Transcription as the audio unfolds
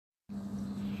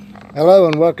Hello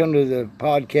and welcome to the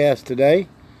podcast today.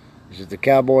 This is the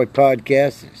Cowboy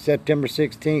Podcast, September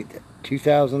 16th,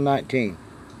 2019.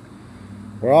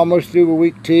 We're almost through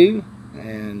week 2,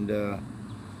 and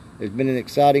it's been an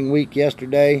exciting week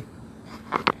yesterday.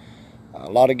 A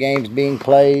lot of games being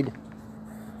played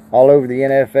all over the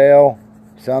NFL.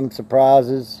 Some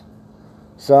surprises,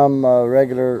 some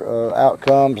regular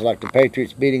outcomes like the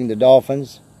Patriots beating the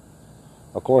Dolphins.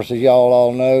 Of course, as y'all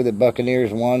all know, the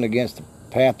Buccaneers won against the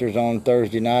Panthers on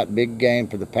Thursday night. Big game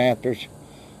for the Panthers,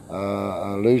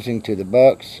 losing to the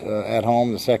Bucs at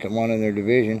home, the second one in their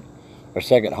division, or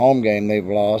second home game they've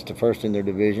lost, the first in their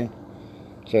division.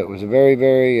 So it was a very,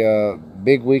 very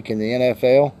big week in the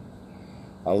NFL.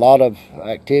 A lot of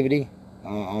activity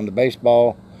on the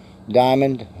baseball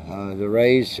diamond. The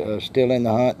Rays still in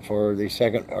the hunt for the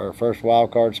second or first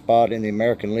wild card spot in the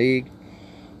American League,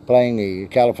 playing the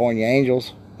California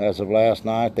Angels. As of last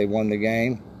night, they won the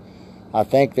game. I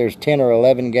think there's 10 or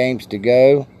 11 games to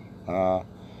go.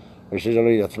 There's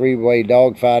usually a three-way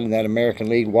dogfight in that American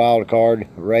League wild card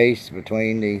race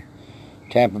between the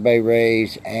Tampa Bay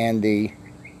Rays and the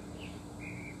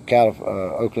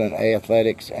Oakland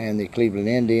Athletics and the Cleveland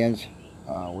Indians.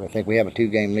 I think we have a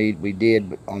 2-game lead. We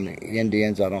did on the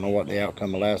Indians. I don't know what the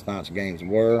outcome of last night's games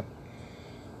were.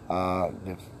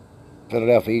 The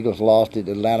Philadelphia Eagles lost to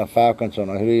the Atlanta Falcons on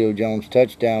a Julio Jones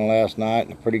touchdown last night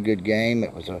in a pretty good game.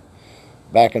 It was a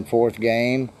back-and-forth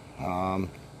game.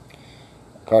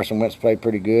 Carson Wentz played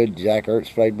pretty good. Zach Ertz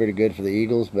played pretty good for the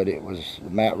Eagles, but it was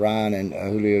Matt Ryan and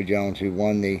Julio Jones who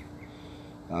won the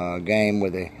game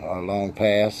with a long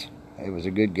pass. It was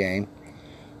a good game.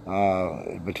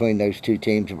 Between those two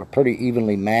teams, they were pretty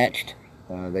evenly matched.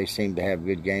 They seemed to have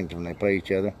good games when they play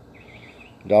each other.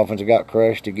 Dolphins got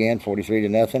crushed again,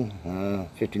 43-0,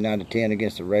 59-10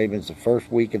 against the Ravens. The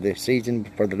first week of the season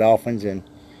for the Dolphins, and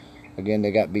again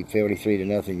they got beat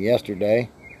 43-0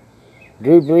 yesterday.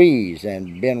 Drew Brees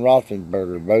and Ben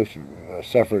Roethlisberger both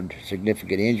suffered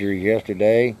significant injuries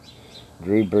yesterday.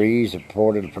 Drew Brees,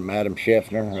 reported from Adam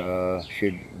Schefter,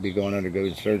 should be going to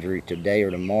undergo surgery today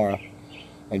or tomorrow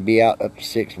and be out up to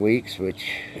 6 weeks, which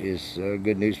is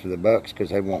good news for the Bucs because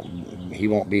he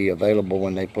won't be available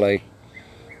when they play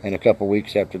in a couple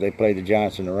weeks after they play the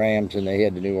Giants and the Rams, and they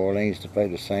head to New Orleans to play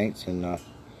the Saints. And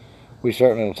we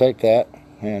certainly will take that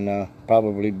and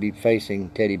probably be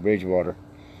facing Teddy Bridgewater.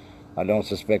 I don't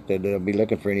suspect that they'll be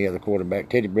looking for any other quarterback.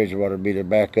 Teddy Bridgewater will be their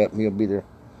backup, and he'll be their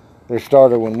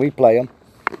starter when we play them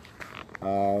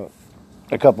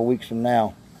a couple weeks from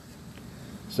now.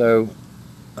 So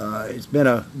it's been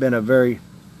a very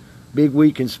big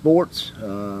week in sports.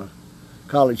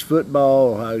 College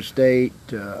football, Ohio State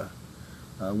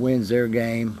wins their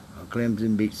game.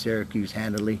 Clemson beats Syracuse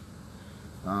handily.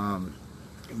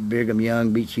 Brigham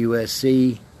Young beats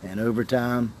USC in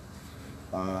overtime.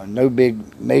 No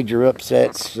big major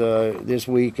upsets this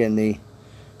week in the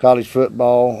college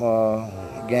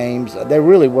football games. There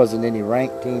really wasn't any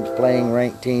ranked teams playing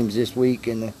ranked teams this week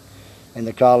in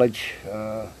the college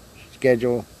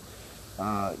schedule.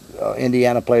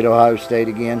 Indiana played Ohio State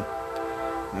again,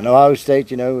 and Ohio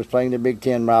State, was playing their Big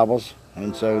Ten rivals.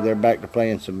 And so they're back to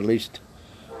playing some least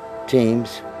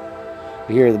teams.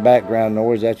 You hear the background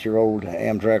noise, that's your old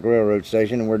Amtrak Railroad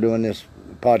station, and we're doing this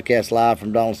podcast live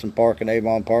from Donaldson Park and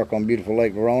Avon Park on beautiful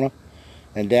Lake Verona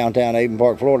in downtown Avon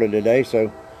Park, Florida today. So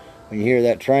when you hear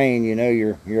that train,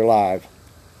 you're live.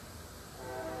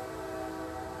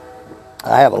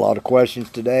 I have a lot of questions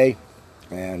today,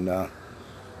 and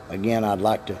again, I'd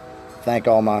like to thank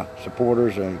all my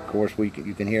supporters, and of course you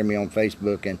can hear me on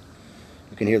Facebook, and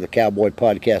you can hear the Cowboy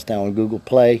Podcast now on Google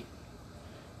Play.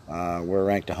 We're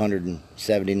ranked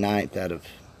 179th out of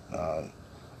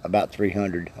about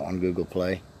 300 on Google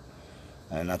Play.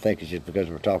 And I think it's just because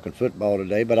we're talking football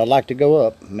today, but I'd like to go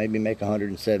up, maybe make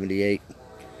 178.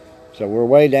 So we're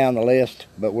way down the list,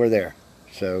 but we're there.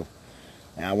 So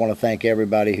I want to thank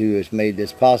everybody who has made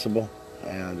this possible,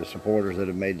 and the supporters that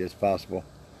have made this possible,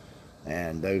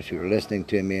 and those who are listening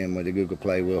to me. And with the Google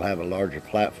Play, we'll have a larger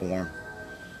platform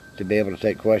to be able to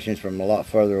take questions from a lot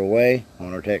further away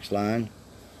on our text line.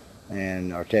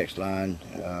 And our text line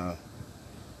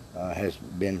has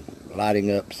been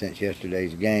lighting up since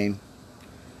yesterday's game.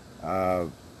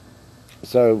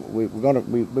 So we've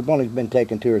only been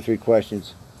taking 2 or 3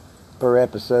 questions per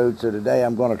episode. So today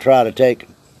I'm going to try to take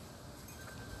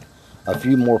a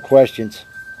few more questions.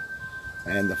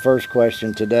 And the first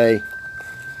question today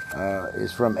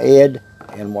is from Ed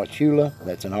in Wauchula.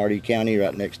 That's in Hardee County,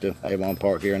 right next to Avon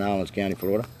Park here in Islands County,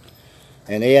 Florida.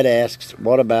 And Ed asks,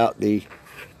 what about the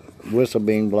whistle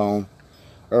being blown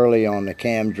early on the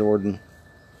Cam Jordan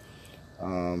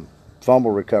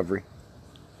fumble recovery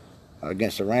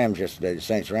against the Rams yesterday, the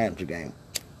Saints-Rams game.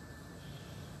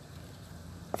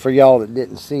 For y'all that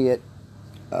didn't see it,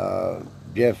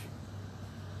 Jeff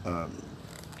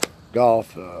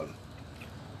Goff,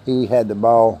 he had the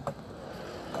ball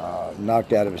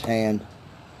knocked out of his hand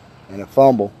in a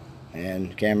fumble,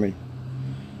 and Cameron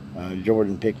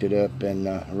Jordan picked it up and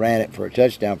ran it for a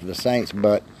touchdown for the Saints,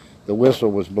 but the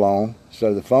whistle was blown,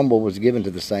 so the fumble was given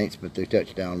to the Saints, but the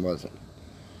touchdown wasn't.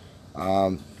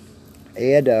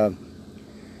 Ed, the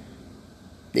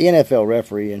NFL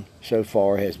refereeing so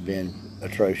far has been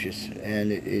atrocious,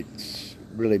 and it's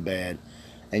really bad.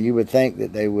 And you would think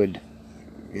that they would,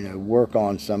 work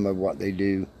on some of what they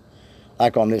do.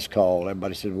 Like on this call,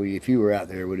 everybody said, well, if you were out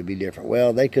there, would it be different?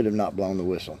 Well, they could have not blown the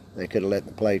whistle. They could have let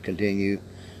the play continue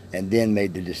and then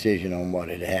made the decision on what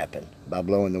had happened. By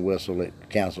blowing the whistle, it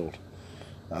canceled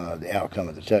the outcome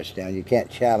of the touchdown. You can't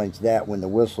challenge that when the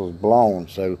whistle is blown.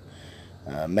 So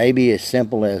maybe as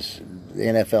simple as the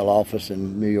NFL office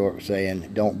in New York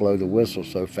saying, don't blow the whistle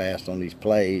so fast on these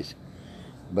plays.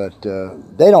 But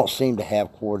they don't seem to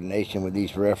have coordination with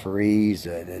these referees.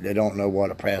 They don't know what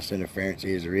a pass interference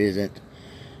is or isn't.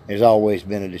 There's always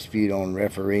been a dispute on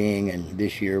refereeing, and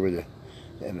this year with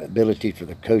the ability for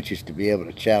the coaches to be able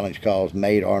to challenge calls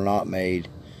made or not made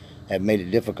have made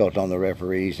it difficult on the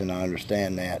referees, and I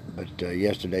understand that. But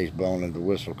yesterday's blowing of the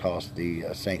whistle cost the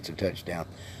Saints a touchdown.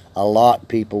 A lot of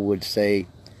people would say,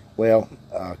 well,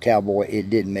 Cowboy, it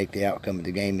didn't make the outcome of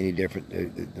the game any different.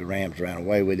 The Rams ran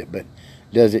away with it, but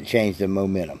does it change the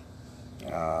momentum?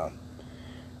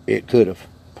 It could have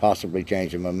possibly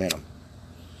changed the momentum.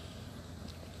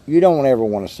 You don't ever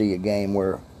want to see a game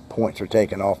where points are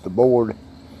taken off the board,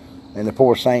 and the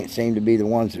poor Saints seem to be the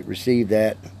ones that receive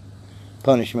that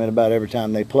punishment about every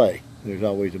time they play. There's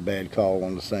always a bad call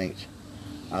on the Saints.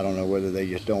 I don't know whether they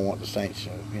just don't want the Saints,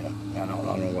 I don't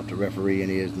know what the refereeing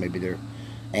is. Maybe they're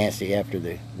antsy after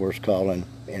the worst call in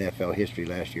NFL history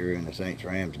last year in the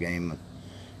Saints-Rams game,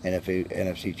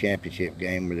 NFC Championship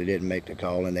game, where they didn't make the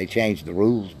call, and they changed the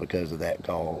rules because of that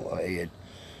call, Ed,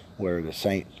 where the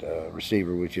Saints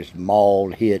receiver was just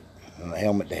mauled, hit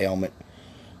helmet to helmet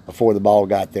before the ball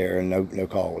got there, and no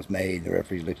call was made. The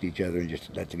referees looked at each other and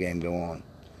just let the game go on.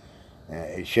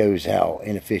 It shows how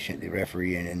inefficient the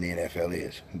refereeing in the NFL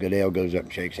is. Goodell goes up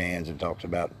and shakes hands and talks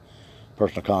about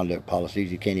personal conduct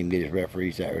policies. He can't even get his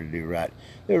referees out there to do right.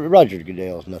 Roger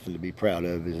Goodell is nothing to be proud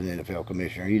of as an NFL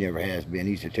commissioner. He never has been.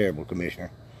 He's a terrible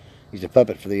commissioner. He's a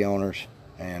puppet for the owners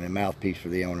and a mouthpiece for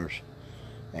the owners,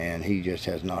 and he just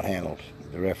has not handled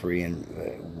the refereeing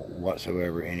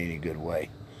whatsoever in any good way.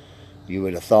 You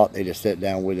would have thought they'd have sat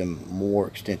down with him more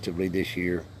extensively this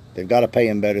year. They've got to pay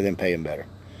him better, then pay him better.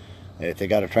 If they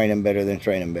got to train him better, then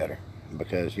train him better.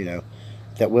 Because, if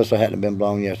that whistle hadn't been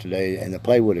blown yesterday and the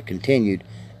play would have continued,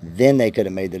 then they could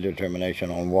have made the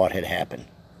determination on what had happened.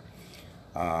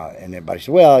 And everybody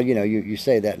said, well, you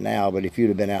say that now, but if you'd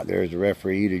have been out there as a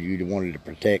referee, you'd have wanted to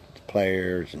protect the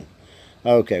players. And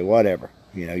okay, whatever.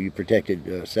 You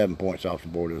protected 7 points off the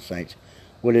board of the Saints.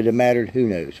 Would it have mattered? Who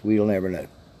knows? We'll never know.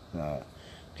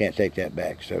 Can't take that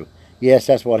back. So, yes,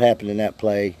 that's what happened in that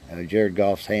play. Jared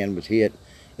Goff's hand was hit.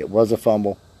 It was a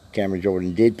fumble. Cameron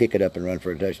Jordan did pick it up and run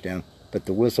for a touchdown, but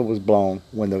the whistle was blown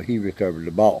when he recovered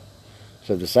the ball.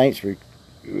 So the Saints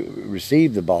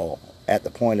received the ball at the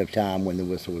point of time when the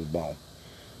whistle was blown,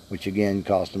 which again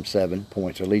cost them 7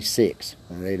 points, or at least 6,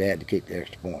 and they'd had to kick the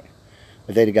extra point.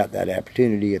 But they'd have got that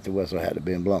opportunity if the whistle had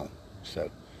been blown. So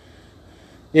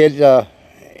it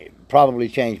probably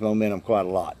changed momentum quite a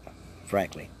lot,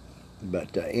 frankly.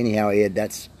 But anyhow, Ed,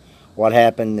 that's what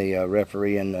happened. The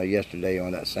refereeing yesterday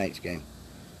on that Saints game.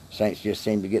 Saints just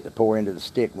seem to get the poor end of the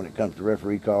stick when it comes to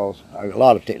referee calls. A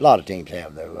lot of teams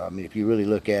have, though. I mean, if you really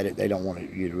look at it, they don't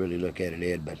want you to really look at it,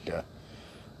 Ed. But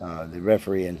the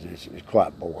refereeing is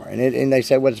quite poor. And they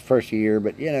say, well, it's the first year,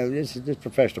 but this is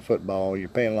professional football. You're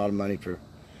paying a lot of money for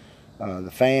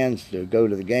the fans to go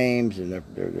to the games, and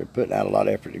they're putting out a lot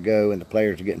of effort to go, and the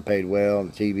players are getting paid well,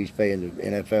 and the TV's paying the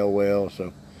NFL well.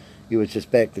 So you would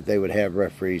suspect that they would have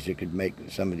referees that could make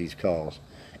some of these calls.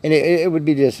 And it would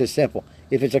be just as simple.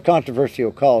 If it's a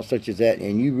controversial call such as that,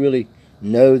 and you really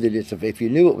know that if you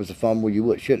knew it was a fumble,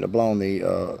 you shouldn't have blown the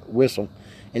whistle.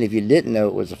 And if you didn't know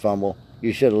it was a fumble,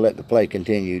 you should have let the play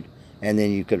continue, and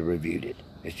then you could have reviewed it.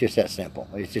 It's just that simple.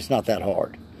 It's just not that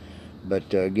hard.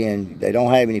 But again, they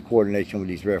don't have any coordination with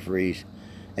these referees.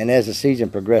 And as the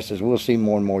season progresses, we'll see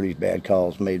more and more of these bad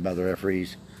calls made by the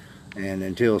referees. And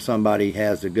until somebody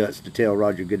has the guts to tell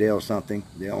Roger Goodell something,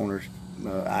 the owners,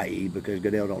 i.e., because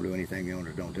Goodell don't do anything the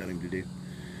owners don't tell him to do.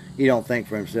 He don't think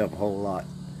for himself a whole lot.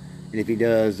 And if he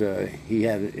does,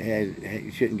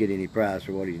 he shouldn't get any prize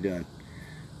for what he's done.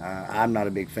 I'm not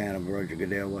a big fan of Roger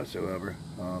Goodell whatsoever.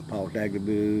 Paul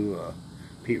Tagliabue,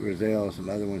 Pete Rozelle, some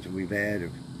other ones that we've had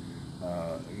have,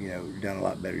 done a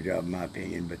lot better job in my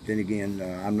opinion. But then again,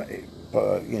 I'm not,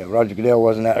 Roger Goodell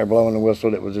wasn't out there blowing the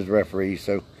whistle. It was his referee.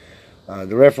 So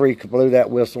the referee could blow that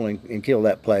whistle and kill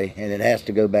that play, and it has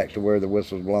to go back to where the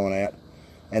whistle's blowing at.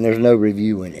 And there's no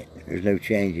review in it. There's no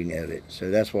changing of it.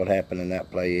 So that's what happened in that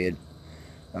play, Ed.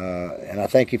 And I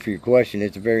thank you for your question.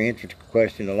 It's a very interesting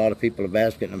question. A lot of people have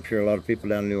asked it, and I'm sure a lot of people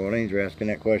down in New Orleans are asking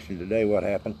that question today, what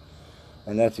happened.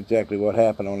 And that's exactly what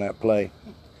happened on that play.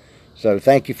 So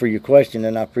thank you for your question,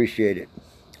 and I appreciate it.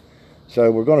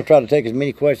 So we're going to try to take as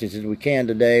many questions as we can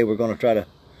today. We're going to try to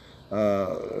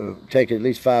take at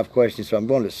least 5 questions. So I'm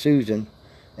going to Susan,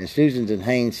 and Susan's in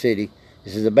Haines City.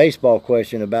 This is a baseball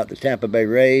question about the Tampa Bay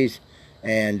Rays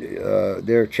and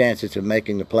their chances of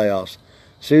making the playoffs.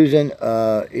 Susan,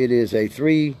 it is a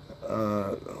 3-team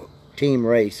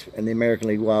race in the American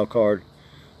League wild card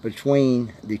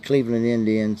between the Cleveland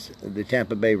Indians, the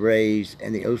Tampa Bay Rays,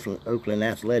 and the Oakland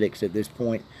Athletics at this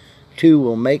point. 2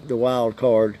 will make the wild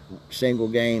card single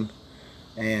game,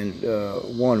 and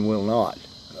 1 will not.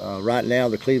 Right now,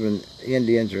 the Cleveland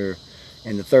Indians are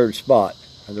in the 3rd spot.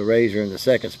 The Rays are in the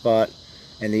 2nd spot,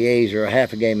 and the A's are a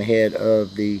half a game ahead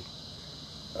of the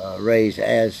Rays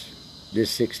as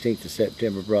this 16th of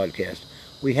September broadcast.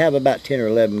 We have about 10 or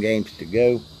 11 games to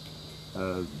go.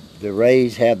 The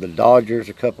Rays have the Dodgers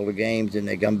a couple of games, and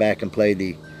they come back and play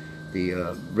the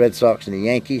Red Sox and the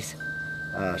Yankees.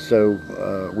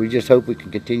 So we just hope we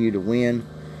can continue to win.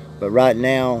 But right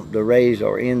now, the Rays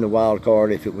are in the wild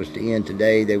card. If it was to end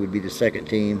today, they would be the 2nd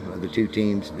team of the 2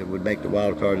 teams that would make the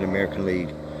wild card in the American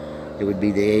League. It would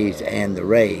be the A's and the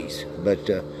Rays. But,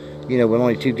 we're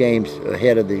only 2 games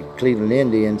ahead of the Cleveland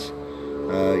Indians.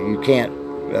 You can't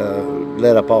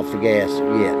let up off the gas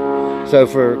yet. So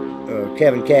for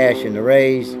Kevin Cash and the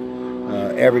Rays,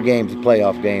 every game's a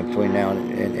playoff game between now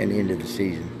and the end of the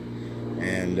season.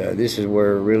 And this is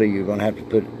where really you're going to have to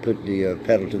put the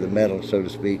pedal to the metal, so to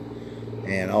speak,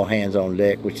 and all hands on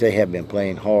deck, which they have been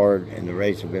playing hard, and the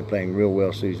Rays have been playing real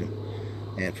well, Susan.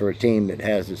 And for a team that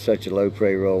has such a low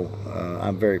payroll,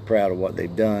 I'm very proud of what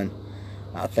they've done.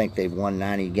 I think they've won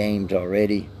 90 games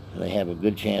already. They have a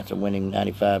good chance of winning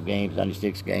 95 games,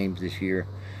 96 games this year,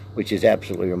 which is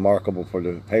absolutely remarkable for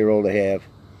the payroll they have.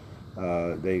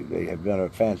 They have done a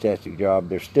fantastic job.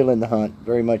 They're still in the hunt,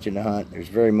 very much in the hunt. There's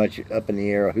very much up in the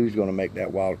air who's going to make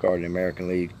that wild card in the American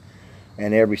League.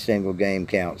 And every single game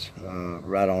counts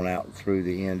right on out through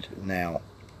the end now.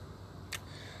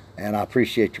 And I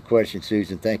appreciate your question,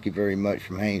 Susan. Thank you very much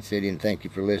from Haines City, and thank you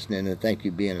for listening, and thank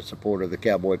you for being a supporter of the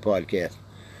Cowboy Podcast.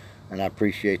 And I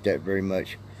appreciate that very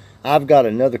much. I've got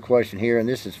another question here, and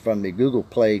this is from the Google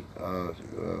Play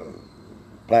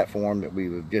platform that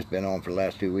we've just been on for the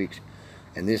last 2 weeks.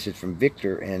 And this is from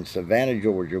Victor in Savannah,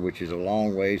 Georgia, which is a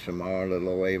long ways from our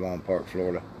little Avon Park,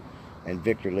 Florida. And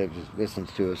Victor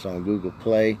listens to us on Google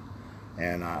Play.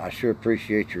 And I sure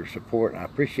appreciate your support, and I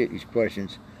appreciate these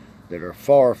questions that are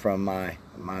far from my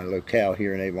locale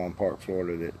here in Avon Park,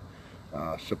 Florida,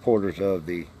 that supporters of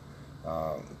the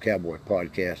Cowboy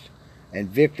Podcast. And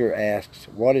Victor asks,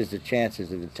 what is the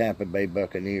chances of the Tampa Bay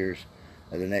Buccaneers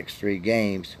of the next 3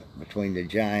 games between the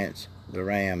Giants, the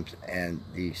Rams, and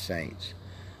the Saints?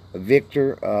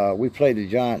 Victor, we play the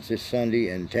Giants this Sunday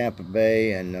in Tampa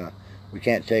Bay, and we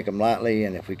can't take them lightly.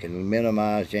 And if we can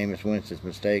minimize Jameis Winston's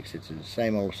mistakes, it's the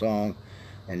same old song,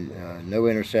 and no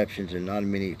interceptions and not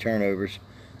many turnovers,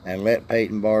 and let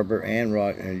Peyton Barber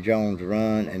and Jones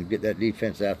run and get that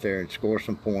defense out there and score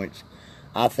some points,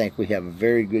 I think we have a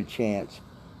very good chance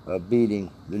of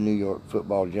beating the New York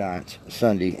Football Giants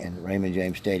Sunday in Raymond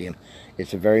James Stadium.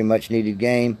 It's a very much needed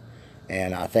game,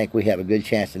 and I think we have a good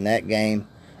chance in that game.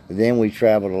 Then we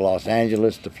travel to Los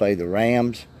Angeles to play the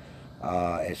Rams.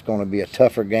 It's going to be a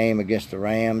tougher game against the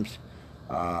Rams.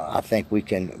 I think we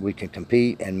can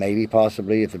compete, and maybe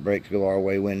possibly, if the breaks go our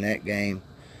way, win that game.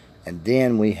 And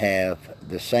then we have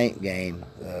the Saint game.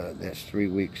 That's 3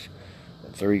 weeks.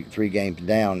 Three games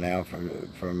down now from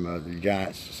the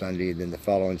Giants Sunday, then the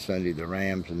following Sunday the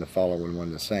Rams, and the following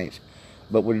one the Saints.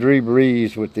 But with Drew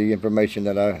Brees, with the information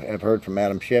that I have heard from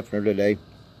Adam Schefter today,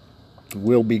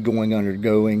 will be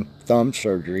undergoing thumb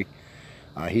surgery.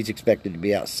 He's expected to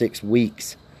be out 6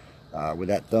 weeks with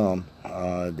that thumb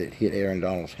that hit Aaron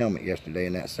Donald's helmet yesterday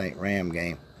in that Saint Ram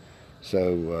game.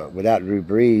 So without Drew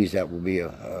Brees, that will be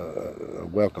a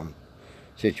welcome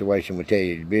situation with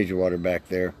Teddy Bridgewater back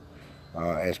there.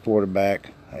 As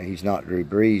quarterback, he's not Drew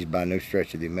Brees by no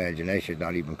stretch of the imagination,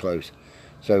 not even close.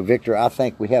 So, Victor, I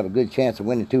think we have a good chance of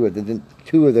winning two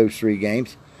of those 3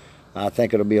 games. I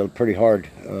think it'll be a pretty hard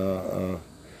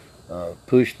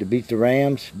push to beat the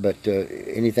Rams, but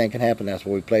anything can happen. That's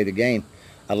why we play the game.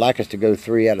 I'd like us to go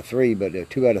 3 out of 3, but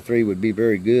 2 out of 3 would be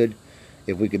very good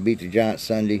if we could beat the Giants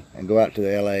Sunday and go out to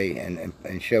the L.A.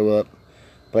 and show up,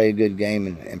 play a good game,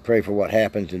 and pray for what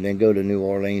happens, and then go to New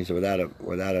Orleans without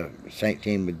a Saint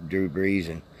team with Drew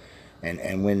Brees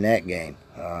and win that game.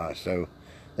 So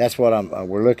that's what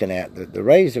we're looking at. The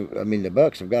Rays, the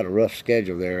Bucks have got a rough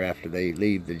schedule there after they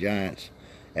leave the Giants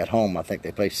at home. I think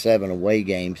they play 7 away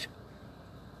games.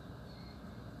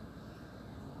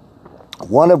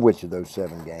 One of which of those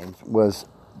 7 games was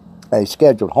a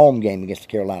scheduled home game against the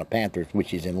Carolina Panthers,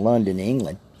 which is in London,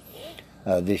 England,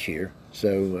 this year.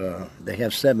 So they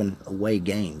have 7 away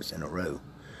games in a row,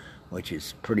 which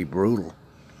is pretty brutal.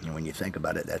 And when you think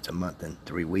about it, that's a month and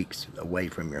 3 weeks away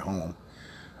from your home.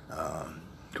 Of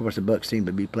course, the Bucks seem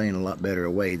to be playing a lot better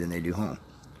away than they do home.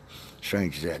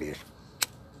 Strange as that is.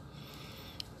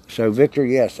 So, Victor,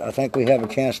 yes, I think we have a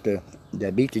chance to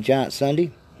beat the Giants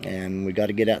Sunday, and we got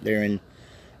to get out there and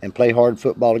play hard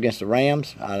football against the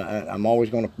Rams. I'm always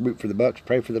going to root for the Bucks,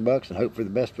 pray for the Bucks, and hope for the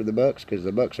best for the Bucks, because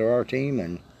the Bucks are our team,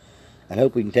 and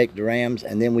hope we can take the Rams,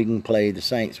 and then we can play the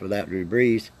Saints without Drew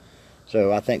Brees.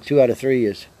 So I think 2 out of 3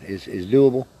 is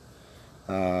doable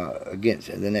against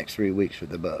the next 3 weeks for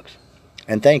the Bucks.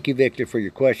 And thank you, Victor, for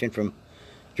your question from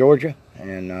Georgia,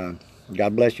 and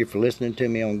God bless you for listening to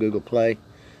me on Google Play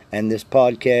and this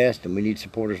podcast. And we need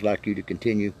supporters like you to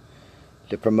continue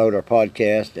to promote our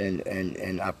podcast,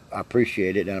 and I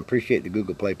appreciate it, and I appreciate the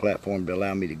Google Play platform to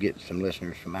allow me to get some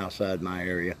listeners from outside my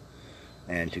area,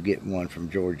 and to get one from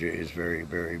Georgia is very,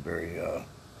 very, very,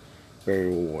 very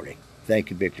rewarding.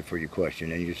 Thank you, Victor, for your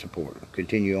question and your support.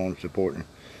 Continue on supporting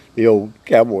the Old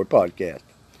Cowboy Podcast.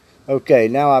 Okay,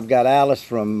 now I've got Alice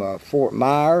from Fort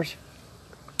Myers,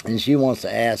 and she wants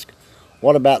to ask,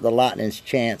 what about the Lightning's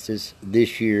chances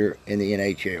this year in the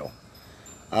NHL?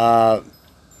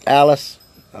 Alice,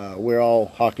 we're all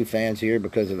hockey fans here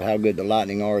because of how good the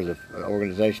Lightning are as an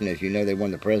organization. As you know, they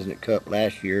won the President Cup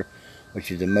last year,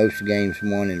 which is the most games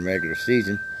won in regular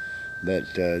season. But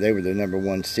they were the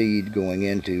 #1 seed going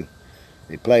into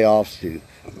the playoffs to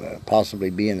possibly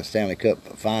be in the Stanley Cup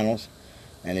Finals.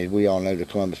 And as we all know, the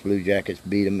Columbus Blue Jackets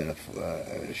beat them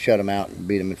and shut them out and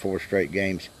beat them in 4 straight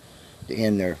games to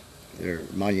end their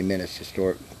monumentous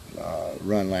historic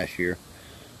run last year,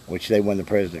 which they won the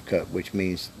President Cup, which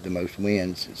means the most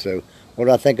wins. So what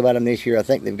do I think about them this year? I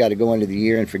think they've got to go into the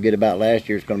year and forget about last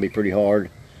year. It's going to be pretty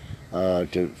hard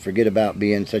to forget about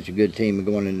being such a good team and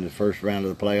going into the first round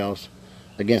of the playoffs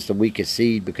against the weakest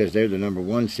seed, because they're the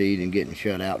 #1 seed and getting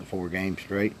shut out in 4 games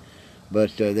straight.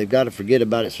 But they've got to forget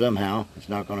about it somehow. It's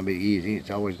not going to be easy.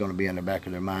 It's always going to be in the back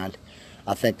of their mind.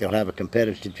 I think they'll have a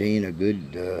competitive team, a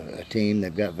good team.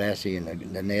 They've got Vasi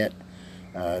in the net.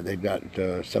 They've got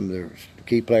some of their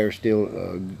key players still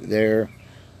there,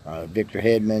 Victor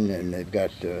Hedman, and they've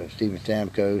got Steven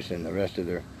Stamkos and the rest of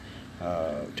their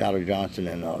Tyler Johnson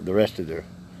and the rest of their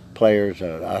players.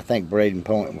 I think Braden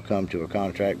Point will come to a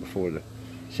contract before the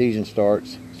season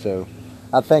starts. So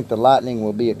I think the Lightning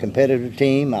will be a competitive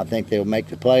team. I think they'll make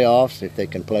the playoffs if they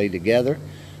can play together.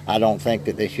 I don't think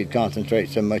that they should concentrate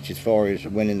so much as far as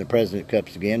winning the President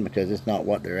Cups again, because it's not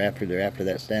what they're after. They're after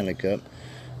that Stanley Cup.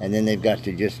 And then they've got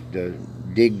to just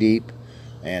dig deep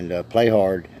and play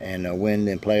hard and win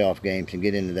them playoff games and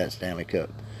get into that Stanley Cup.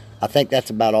 I think that's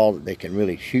about all that they can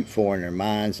really shoot for in their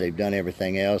minds. They've done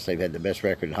everything else. They've had the best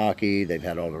record in hockey. They've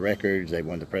had all the records. They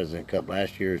won the President Cup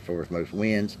last year as far as most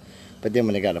wins. But then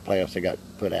when they got to the playoffs, they got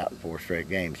put out in 4 straight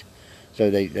games. So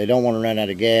they don't want to run out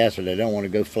of gas, or they don't want to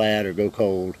go flat or go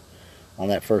cold on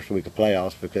that first week of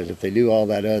playoffs, because if they do all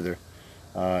that other,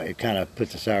 it kind of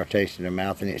puts a sour taste in their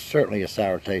mouth, and it's certainly a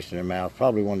sour taste in their mouth.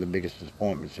 Probably one of the biggest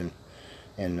disappointments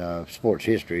in sports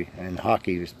history, and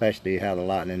hockey especially, how the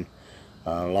Lightning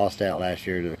lost out last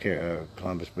year to the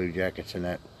Columbus Blue Jackets in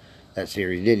that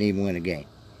series. Didn't even win a game.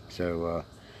 So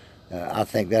I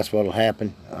think that's what will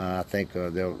happen. I think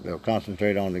they'll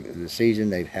concentrate on the season.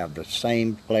 They have the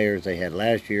same players they had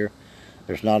last year.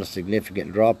 There's not a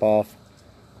significant drop-off.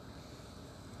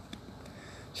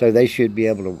 So they should be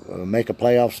able to make a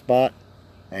playoff spot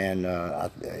and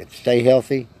stay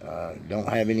healthy, don't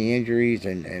have any injuries,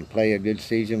 and play a good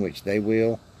season, which they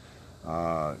will.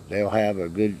 They'll have a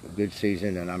good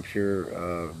season, and I'm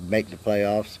sure make the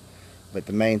playoffs. But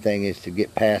the main thing is to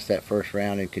get past that first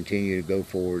round and continue to go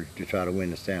forward to try to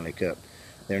win the Stanley Cup.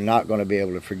 They're not going to be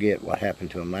able to forget what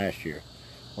happened to them last year,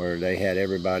 where they had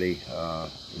everybody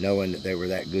knowing that they were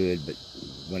that good, but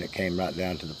when it came right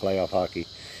down to the playoff hockey.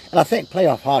 And I think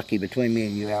playoff hockey, between me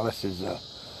and you, Alice, is a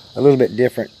little bit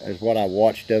different as what I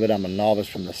watched of it. I'm a novice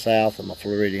from the South. I'm a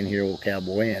Floridian here, Old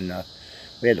Cowboy, and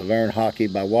We had to learn hockey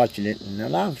by watching it,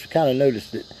 and I've kind of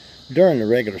noticed that during the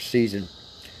regular season,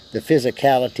 the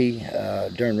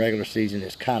physicality during regular season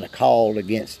is kind of called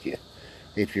against you.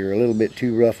 If you're a little bit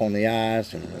too rough on the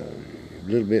ice and a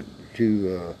little bit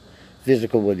too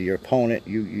physical with your opponent,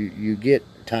 you get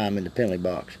time in the penalty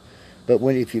box. But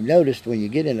if you've noticed, when you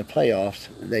get in the playoffs,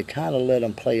 they kind of let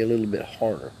them play a little bit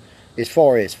harder as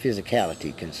far as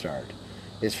physicality concerned,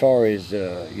 as far as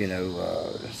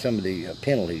some of the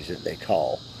penalties that they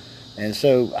call. And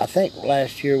so I think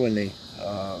last year when the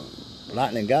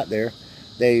Lightning got there,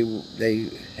 they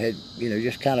had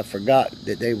just kind of forgot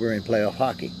that they were in playoff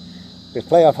hockey. Because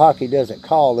playoff hockey doesn't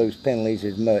call those penalties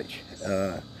as much.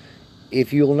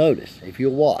 If you'll notice, if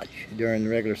you'll watch during the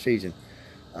regular season,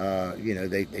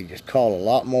 they just call a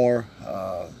lot more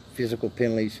physical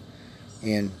penalties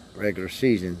in regular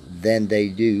season than they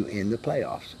do in the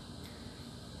playoffs.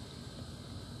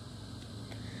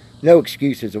 No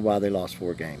excuses of why they lost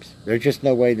 4 games. There's just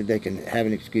no way that they can have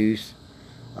an excuse.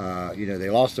 They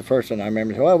lost the first one. I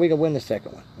remember, well, we can win the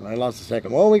second one. And they lost the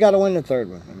second one. Well, we got to win the third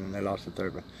one. And then they lost the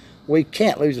third one. We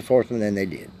can't lose the fourth one, and they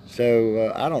did.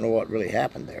 So I don't know what really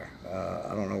happened there.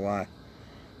 I don't know why.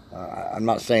 I'm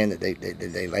not saying that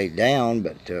they laid down,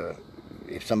 but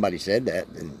if somebody said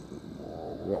that, then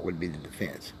what would be the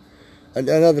defense?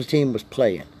 Another team was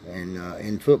playing. And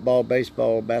in football,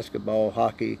 baseball, basketball,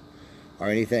 hockey, or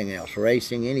anything else,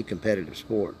 racing, any competitive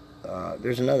sport,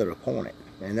 there's another opponent.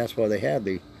 And that's why they have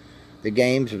the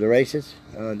games or the races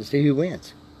to see who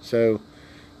wins. So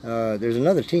there's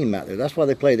another team out there. That's why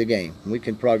they play the game. We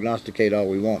can prognosticate all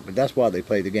we want, but that's why they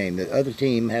play the game. The other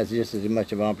team has just as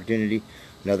much of an opportunity.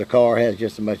 Another car has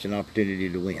just as much an opportunity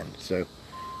to win. So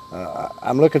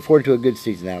I'm looking forward to a good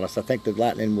season, Alice. I think the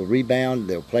Lightning will rebound.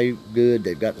 They'll play good.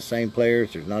 They've got the same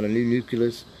players. There's not a new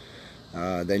nucleus.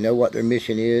 They know what their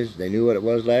mission is. They knew what it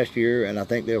was last year, and I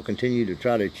think they'll continue to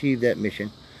try to achieve that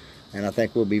mission. And I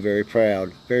think we'll be very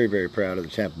proud, very, very proud of the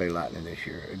Tampa Bay Lightning this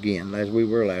year. Again, as we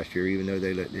were last year, even though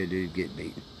they did get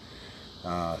beaten.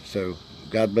 So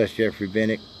God bless Jeffrey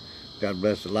Bennett. God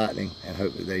bless the Lightning, and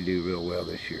hope that they do real well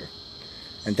this year.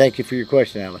 And thank you for your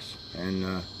question, Alice.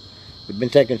 And we've been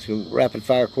taking some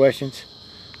rapid-fire questions.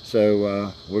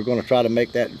 So we're going to try to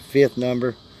make that 5th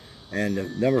number. And the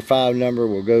number 5 number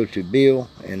will go to Bill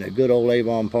in the good old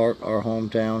Avon Park, our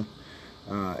hometown.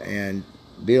 And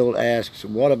Bill asks,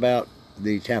 what about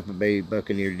the Tampa Bay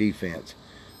Buccaneer defense?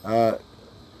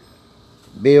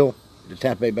 Bill, the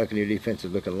Tampa Bay Buccaneer defense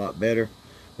is looking a lot better.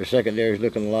 Their secondary is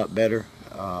looking a lot better.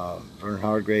 Vernon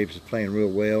Hargreaves is playing real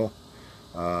well.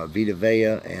 Vita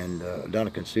Vea and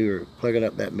Donovan Sue are plugging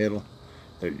up that middle.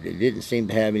 They didn't seem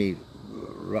to have any,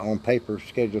 on paper,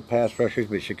 scheduled pass rushers,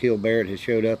 but Shaquille Barrett has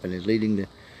showed up and is leading the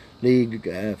league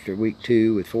after week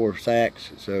 2 with 4 sacks.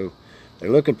 So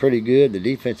they're looking pretty good. The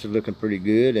defense is looking pretty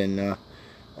good, and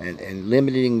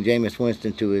limiting Jameis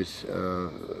Winston to his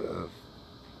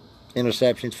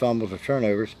interceptions, fumbles, or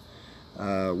turnovers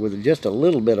with just a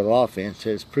little bit of offense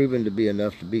has proven to be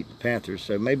enough to beat the Panthers.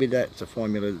 So maybe that's a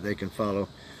formula that they can follow.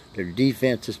 Their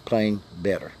defense is playing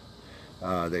better.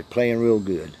 They're playing real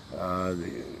good.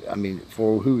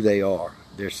 For who they are.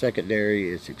 Their secondary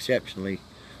is exceptionally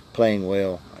playing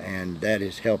well, and that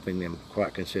is helping them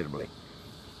quite considerably.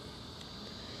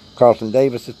 Carlton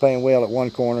Davis is playing well at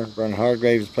one corner. Vernon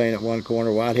Hargreaves is playing at one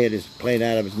corner. Whitehead is playing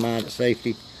out of his mind at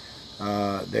safety.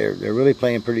 They're really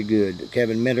playing pretty good.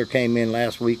 Kevin Minter came in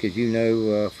last week, as you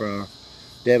know, from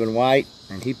Devin White,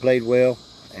 and he played well.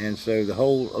 And so the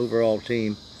whole overall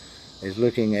team is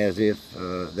looking as if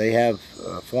they have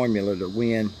a formula to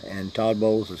win, and Todd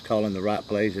Bowles is calling the right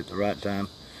plays at the right time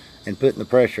and putting the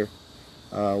pressure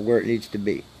where it needs to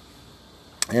be.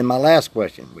 And my last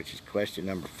question, which is question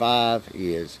number 5,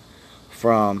 is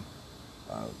from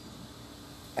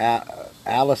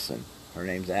Allison. Her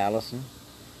name's Allison.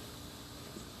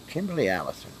 Kimberly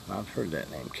Allison. I've heard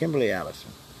that name. Kimberly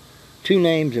Allison. 2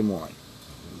 names in one.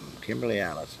 Kimberly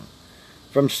Allison.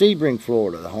 From Sebring,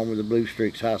 Florida, the home of the Blue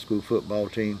Streaks high school football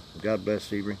team. God bless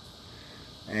Sebring.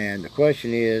 And the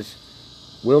question is,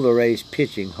 will the Rays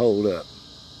pitching hold up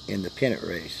in the pennant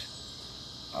race?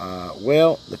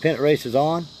 Well, the pennant race is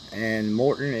on, and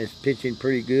Morton is pitching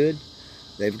pretty good.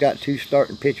 They've got 2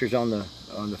 starting pitchers on the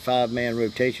 5-man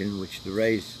rotation, which the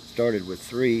Rays started with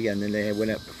 3, and then they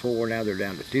went up to 4. Now they're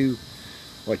down to 2,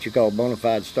 what you call bona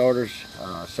fide starters.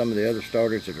 Some of the other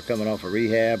starters that are coming off of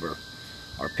rehab are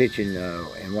pitching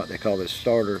in what they call the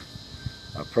starter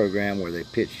program, where they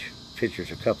pitch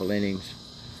pitchers a couple innings.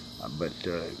 But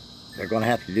they're going to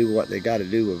have to do what they got to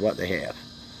do with what they have.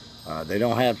 They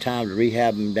don't have time to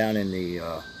rehab them down in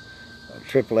the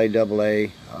AAA,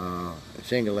 AA,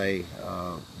 single A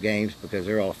games because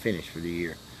they're all finished for the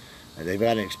year. They've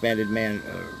got an expanded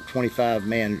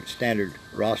 25-man standard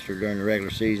roster during the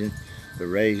regular season. The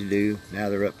Rays do. Now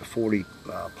they're up to 40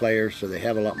 players, so they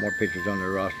have a lot more pitchers on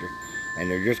their roster,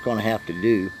 and they're just going to have to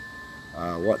do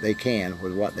what they can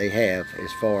with what they have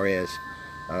as far as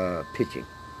pitching.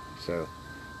 So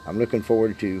I'm looking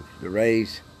forward to the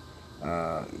Rays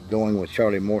going with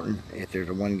Charlie Morton. If there's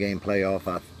a one-game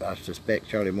playoff, I suspect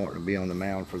Charlie Morton will be on the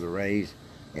mound for the Rays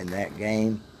in that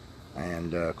game.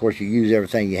 And of course, you use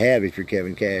everything you have if you're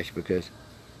Kevin Cash, because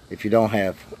if you don't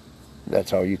have,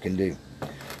 that's all you can do.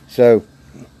 So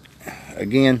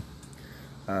again,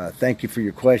 thank you for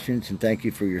your questions, and thank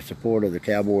you for your support of the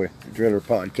Cowboy Driller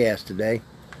podcast today.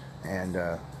 And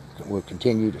we'll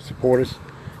continue to support us,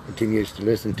 continue to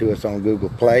listen to us on Google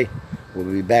Play. We'll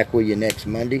be back with you next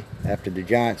Monday after the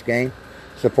Giants game.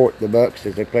 Support the Bucks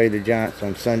as they play the Giants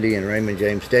on Sunday in Raymond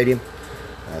James Stadium.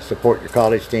 Support your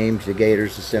college teams, the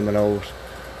Gators, the Seminoles,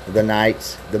 the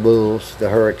Knights, the Bulls, the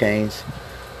Hurricanes,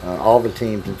 all the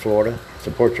teams in Florida.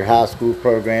 Support your high school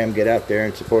program. Get out there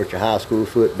and support your high school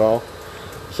football.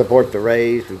 Support the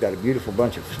Rays. We've got a beautiful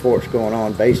bunch of sports going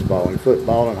on. Baseball and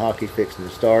football and hockey fixing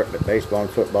to start, but baseball and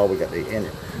football, we got the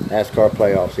NASCAR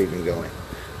playoffs even going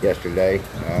yesterday.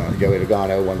 Joey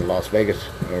Logano won the Las Vegas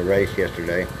race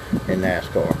yesterday in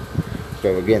NASCAR.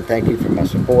 So again, thank you for my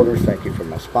supporters. Thank you for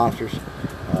my sponsors.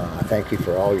 I thank you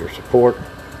for all your support.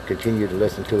 Continue to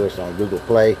listen to us on Google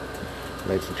Play.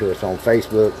 Listen to us on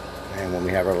Facebook. And when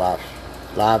we have our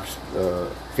live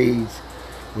feeds,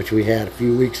 which we had a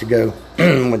few weeks ago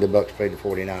when the Bucks played the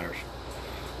 49ers.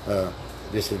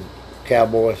 This is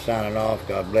Cowboy signing off.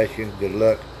 God bless you. Good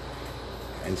luck.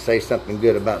 And say something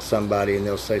good about somebody, and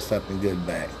they'll say something good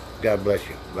back. God bless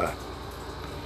you. Bye.